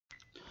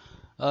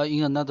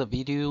In another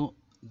video,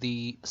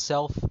 the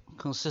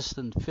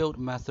self-consistent field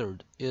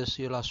method is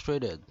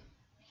illustrated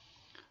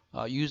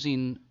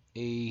using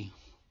a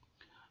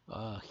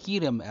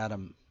helium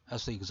atom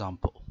as the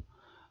example.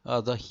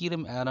 The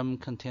helium atom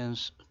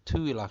contains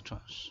 2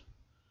 electrons,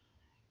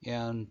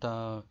 and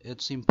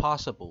it's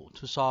impossible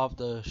to solve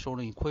the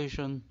Schrodinger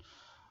equation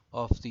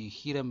of the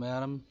helium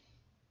atom.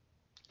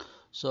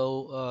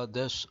 So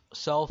this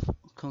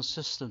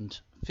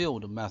self-consistent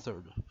field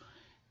method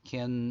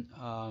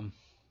can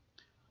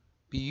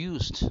be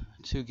used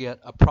to get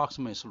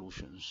approximate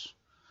solutions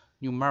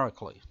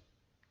numerically.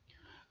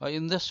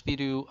 In this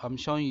video, I'm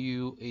showing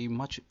you a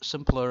much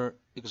simpler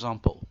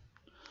example.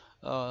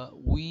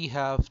 We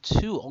have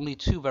only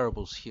two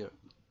variables here,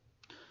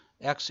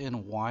 x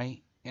and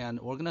y, and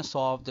we're going to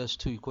solve these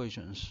two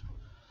equations.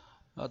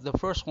 The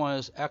first one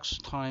is x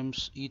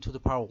times e to the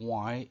power of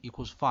y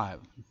equals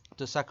 5.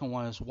 The second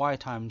one is y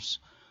times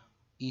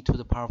e to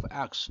the power of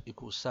x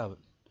equals 7.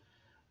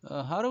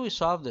 How do we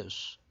solve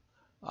this?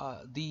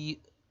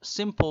 The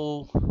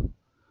simple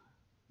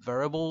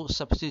variable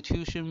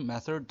substitution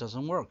method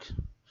doesn't work.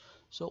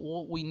 So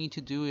what we need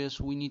to do is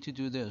we need to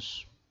do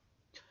this.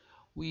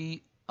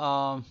 We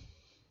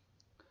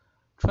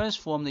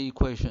transform the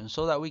equation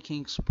so that we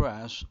can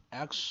express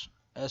x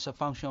as a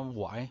function of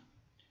y.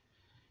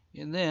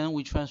 And then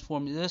we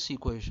transform this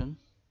equation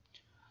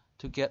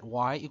to get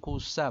y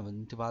equals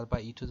 7 divided by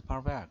e to the power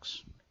of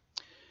x.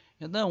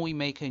 And then we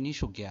make an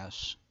initial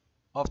guess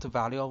of the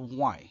value of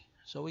y.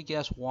 So we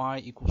guess y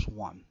equals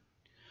 1.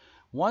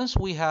 Once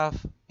we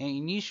have an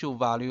initial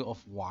value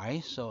of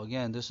y, so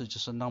again this is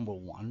just a number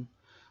 1,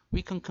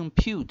 we can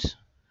compute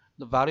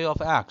the value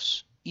of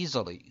x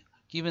easily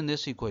given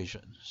this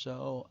equation.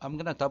 So I'm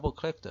going to double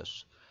click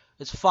this.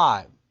 It's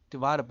 5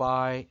 divided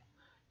by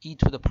e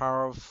to the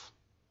power of,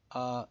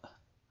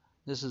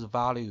 this is a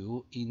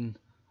value in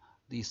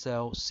the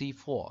cell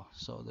C4.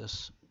 So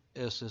this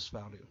is this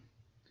value.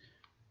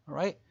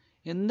 Alright,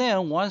 and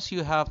then once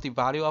you have the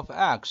value of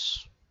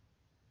x,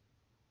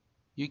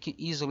 you can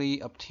easily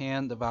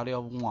obtain the value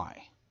of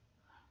y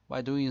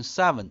by doing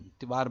 7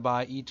 divided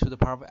by e to the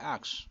power of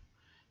x.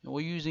 And we're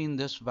using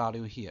this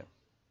value here.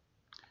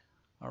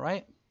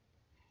 Alright,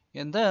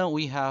 and then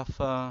we have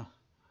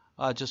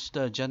just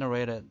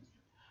generated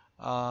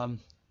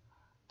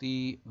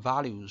the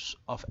values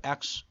of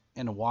x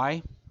and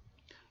y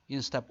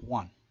in step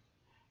 1.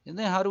 And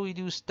then how do we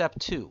do step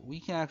 2? We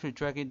can actually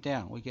drag it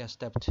down. We get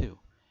step 2.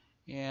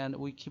 And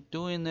we keep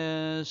doing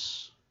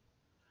this.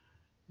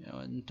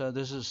 And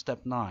this is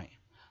step 9.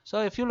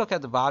 So if you look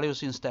at the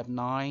values in step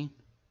 9,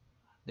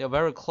 they are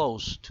very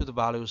close to the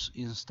values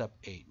in step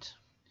 8.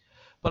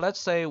 But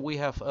let's say we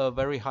have a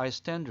very high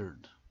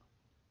standard.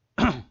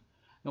 And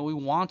we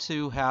want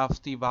to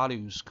have the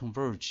values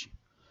converge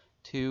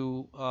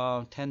to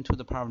 10 to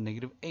the power of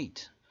negative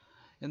 8.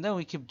 And then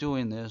we keep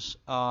doing this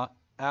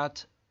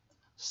at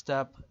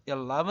step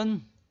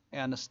 11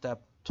 and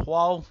step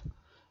 12.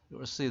 You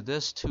will see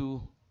these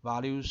two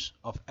values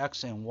of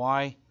x and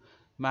y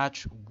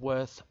match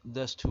with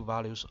these two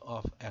values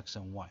of x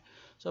and y.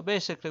 So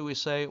basically we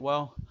say,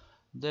 well,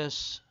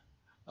 this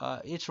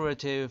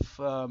iterative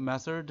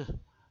method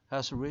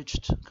has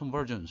reached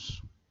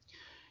convergence.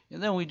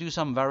 And then we do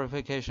some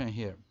verification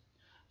here.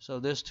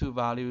 So these two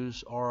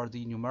values are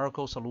the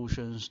numerical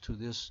solutions to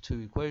these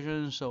two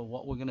equations. So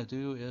what we're going to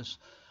do is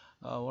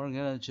we're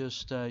going to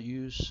just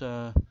use,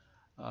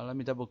 let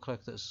me double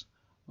click this.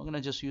 We're going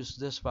to just use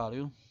this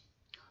value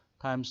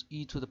times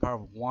e to the power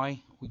of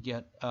y. We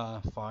get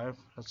 5.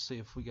 Let's see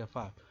if we get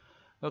 5.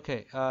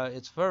 Okay,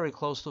 it's very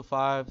close to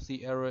 5.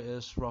 The error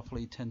is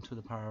roughly 10 to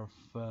the power of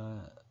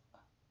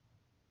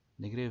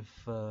negative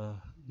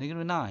 9,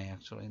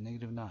 actually,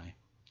 negative 9.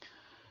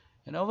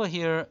 And over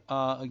here,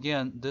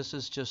 again, this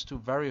is just to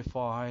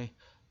verify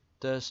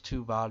these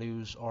two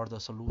values are the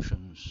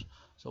solutions.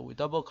 So we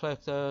double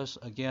click this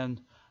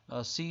again,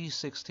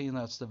 C16,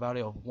 that's the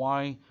value of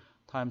y,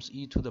 times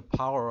e to the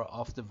power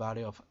of the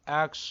value of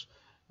x,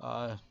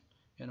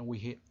 and we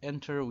hit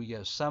enter, we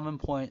get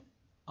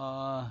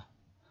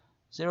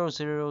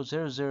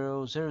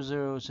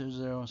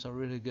 7.00000000, so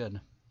really good.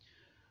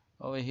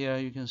 Over here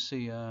you can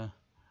see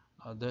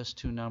these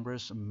two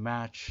numbers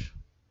match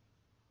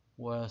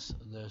with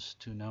these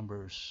two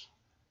numbers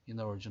in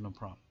the original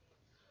problem.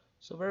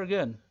 So very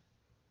good.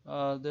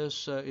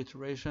 This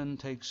iteration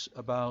takes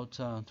about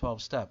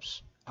 12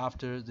 steps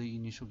after the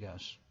initial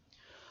guess.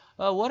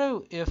 What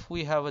if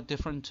we have a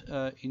different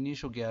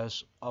initial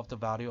guess of the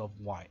value of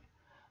y?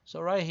 So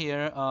right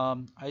here,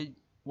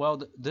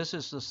 this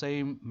is the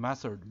same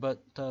method,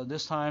 but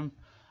this time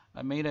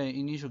I made an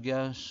initial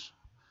guess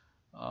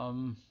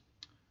of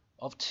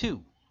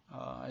 2.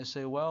 I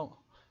say,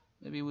 well,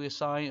 maybe we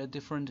assign a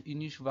different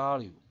initial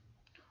value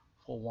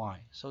for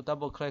y. So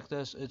double click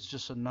this, it's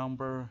just a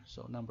number,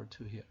 so number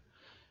 2 here.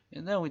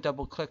 And then we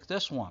double click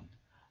this one.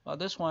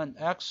 This one,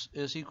 x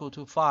is equal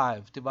to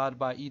 5 divided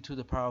by e to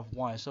the power of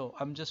y. So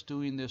I'm just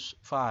doing this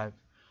 5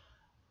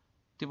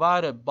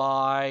 divided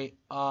by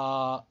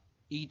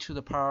e to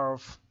the power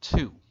of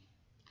 2.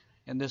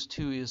 and this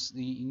 2 is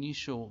the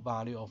initial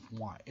value of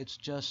y. It's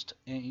just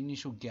an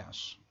initial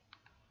guess.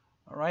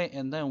 All right,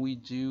 and then we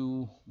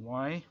do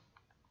y,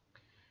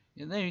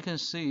 and then you can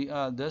see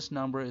this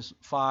number is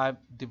 5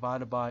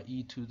 divided by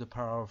e to the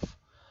power of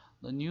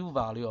the new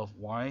value of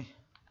y,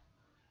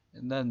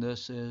 and then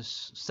this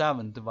is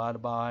 7 divided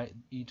by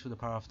e to the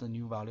power of the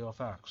new value of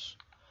x.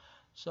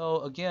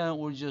 So again,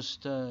 we'll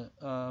just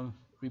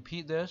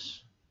repeat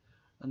this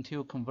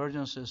until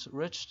convergence is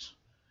reached.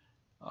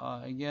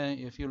 Again,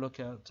 if you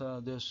look at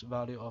this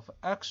value of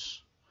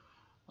x,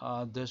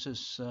 this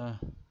is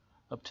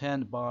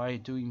obtained by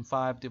doing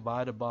 5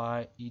 divided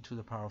by e to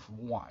the power of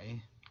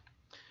y.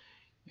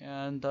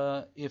 And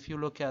if you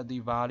look at the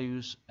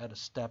values at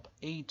step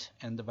 8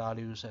 and the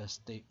values at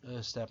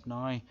step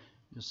 9,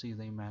 you see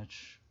they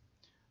match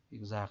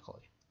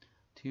exactly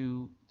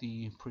to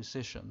the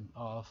precision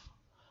of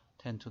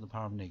 10 to the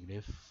power of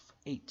negative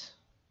 8.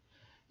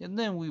 And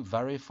then we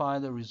verify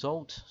the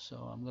result. So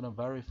I'm going to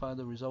verify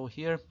the result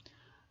here.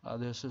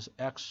 This is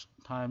x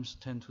times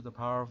 10 to the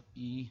power of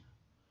e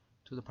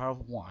to the power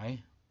of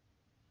y.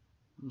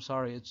 I'm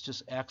sorry, it's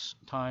just x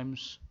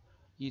times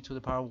e to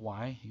the power of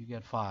y. You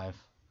get 5.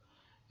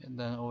 And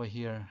then over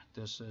here,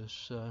 this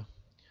is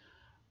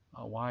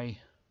y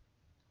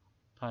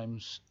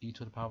times e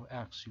to the power of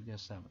x. You get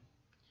 7.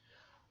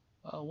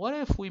 What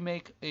if we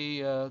make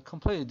a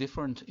completely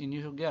different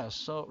initial guess?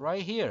 So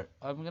right here,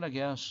 I'm going to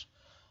guess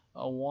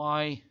a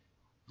y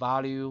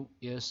value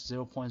is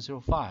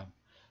 0.05.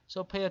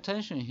 So pay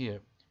attention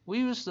here. We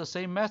use the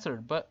same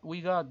method, but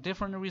we got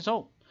different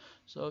result.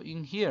 So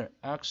in here,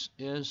 x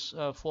is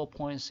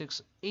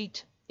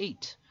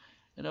 4.688,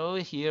 and over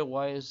here,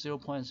 y is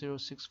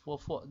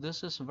 0.0644.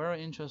 This is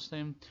very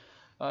interesting.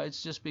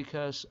 It's just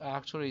because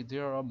actually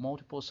there are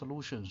multiple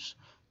solutions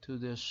to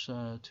this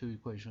two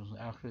equations.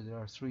 Actually, there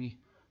are 3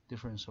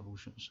 different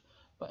solutions.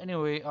 But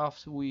anyway,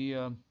 after we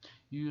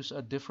use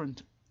a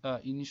different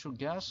initial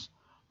guess,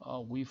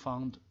 we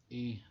found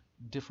a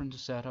different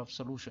set of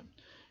solution.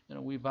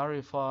 And we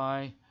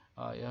verify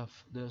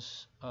if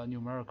this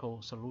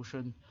numerical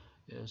solution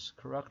is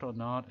correct or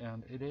not,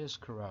 and it is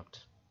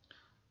correct.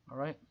 All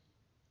right.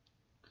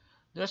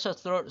 There's a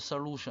third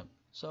solution.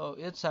 So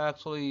it's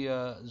actually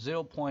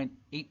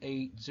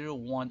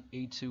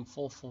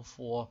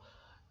 0.8801824444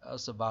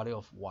 as the value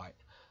of y.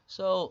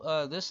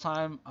 So this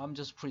time I'm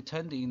just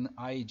pretending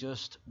I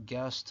just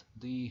guessed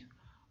the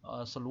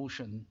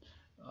solution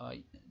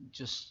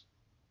just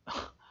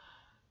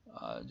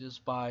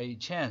by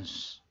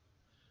chance.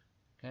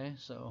 Okay,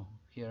 so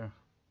here,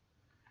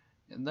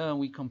 and then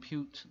we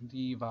compute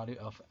the value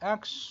of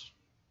x,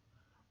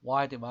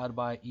 y divided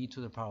by e to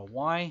the power of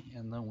y,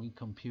 and then we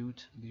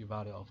compute the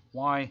value of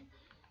y,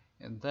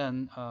 and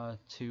then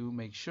to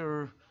make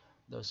sure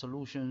the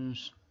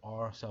solutions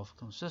are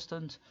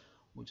self-consistent,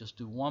 we'll just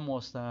do one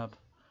more step.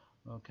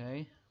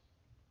 Okay,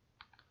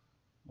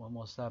 one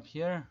more step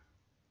here.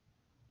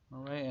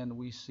 All right, and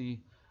we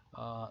see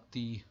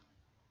the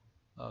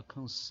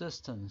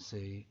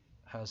consistency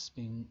has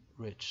been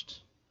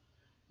reached,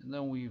 and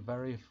then we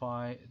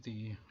verify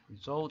the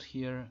result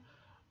here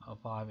of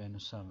 5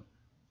 and 7.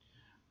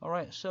 All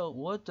right, so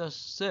what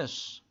does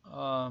this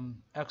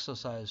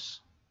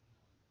exercise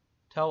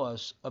tell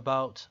us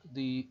about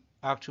the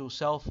actual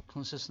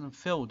self-consistent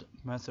field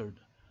method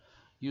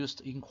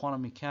used in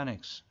quantum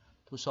mechanics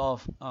to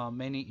solve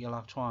many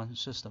electron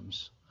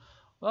systems?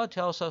 Well, it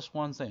tells us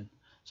one thing.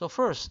 So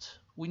first,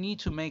 we need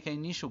to make an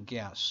initial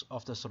guess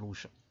of the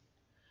solution.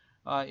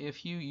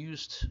 If you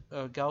used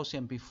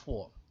Gaussian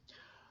before,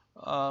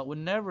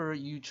 whenever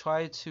you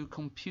try to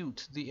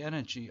compute the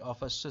energy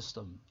of a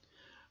system,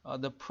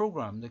 the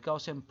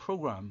Gaussian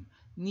program,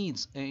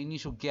 needs an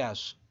initial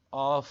guess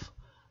of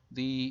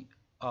the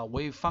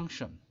wave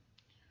function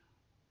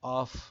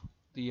of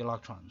the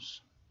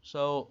electrons.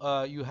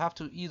 So you have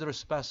to either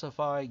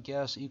specify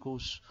gas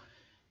equals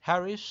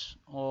Harris,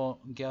 or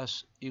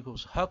gas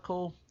equals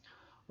Huckel,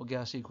 or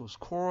gas equals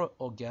Core,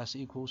 or gas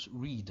equals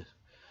Reed.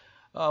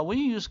 When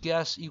you use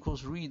gas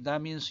equals Reed,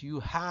 that means you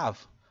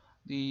have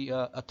the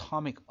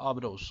atomic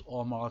orbitals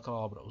or molecular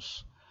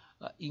orbitals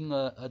in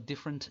a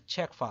different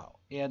check file,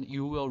 and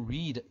you will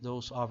read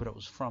those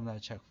orbitals from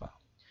that check file.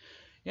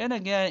 And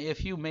again,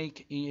 if you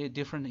make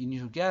different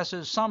initial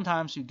guesses,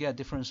 sometimes you get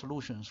different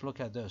solutions. Look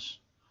at this.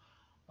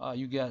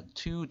 You get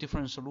 2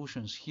 different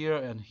solutions here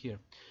and here.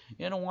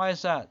 And why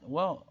is that?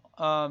 Well,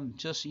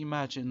 just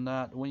imagine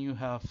that when you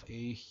have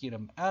a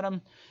helium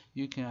atom,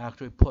 you can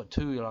actually put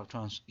 2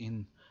 electrons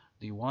in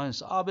the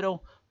 1s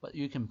orbital, but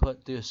you can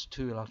put these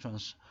 2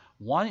 electrons,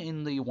 one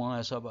in the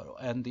 1s orbital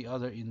and the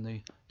other in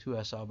the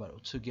 2s orbital,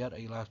 to get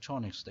an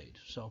electronic state.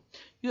 So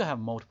you have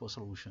multiple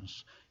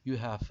solutions. You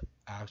have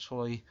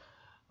actually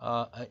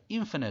an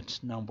infinite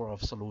number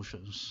of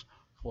solutions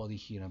for the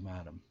helium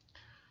atom.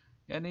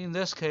 And in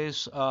this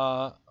case,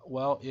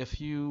 well,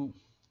 if your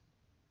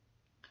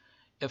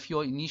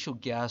initial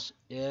guess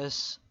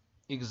is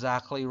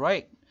exactly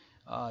right,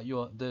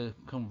 the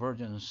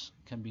convergence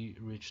can be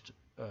reached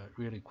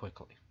really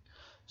quickly.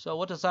 So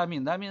what does that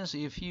mean? That means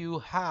if you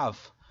have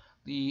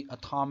the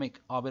atomic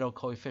orbital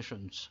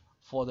coefficients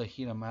for the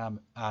helium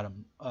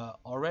atom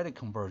already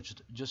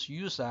converged. Just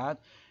use that,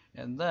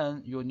 and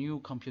then your new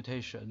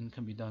computation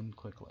can be done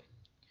quickly.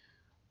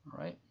 All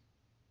right.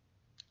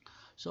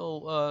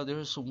 So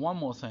there's one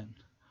more thing.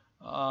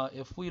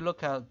 If we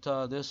look at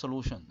this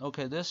solution,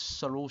 okay, this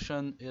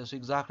solution is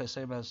exactly the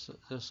same as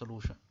this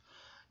solution.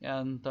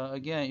 And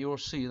again, you'll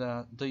see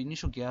that the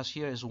initial guess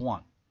here is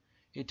 1.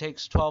 It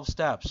takes 12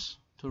 steps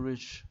to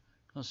reach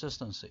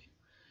consistency.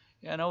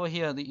 And over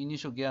here, the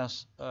initial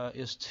guess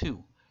is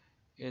 2.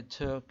 It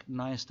took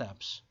 9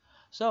 steps.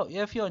 So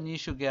if your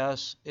initial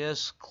guess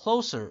is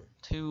closer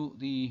to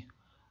the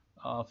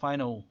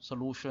final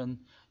solution,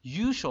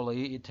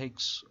 usually it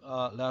takes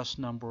less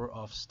number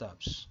of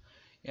steps.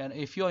 And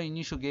if your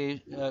initial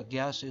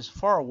guess is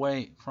far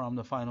away from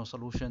the final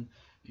solution,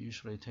 it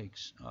usually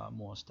takes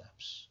more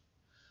steps.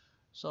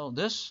 So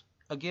this,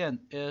 again,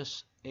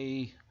 is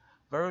a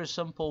very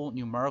simple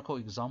numerical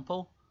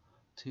example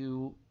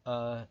to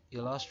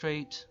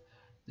illustrate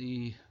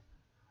the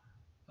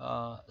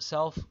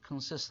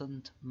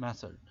self-consistent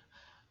method.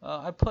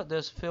 I put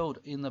this field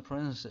in the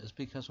parentheses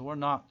because we're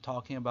not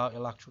talking about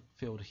electric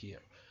field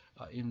here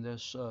in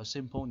this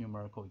simple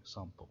numerical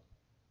example.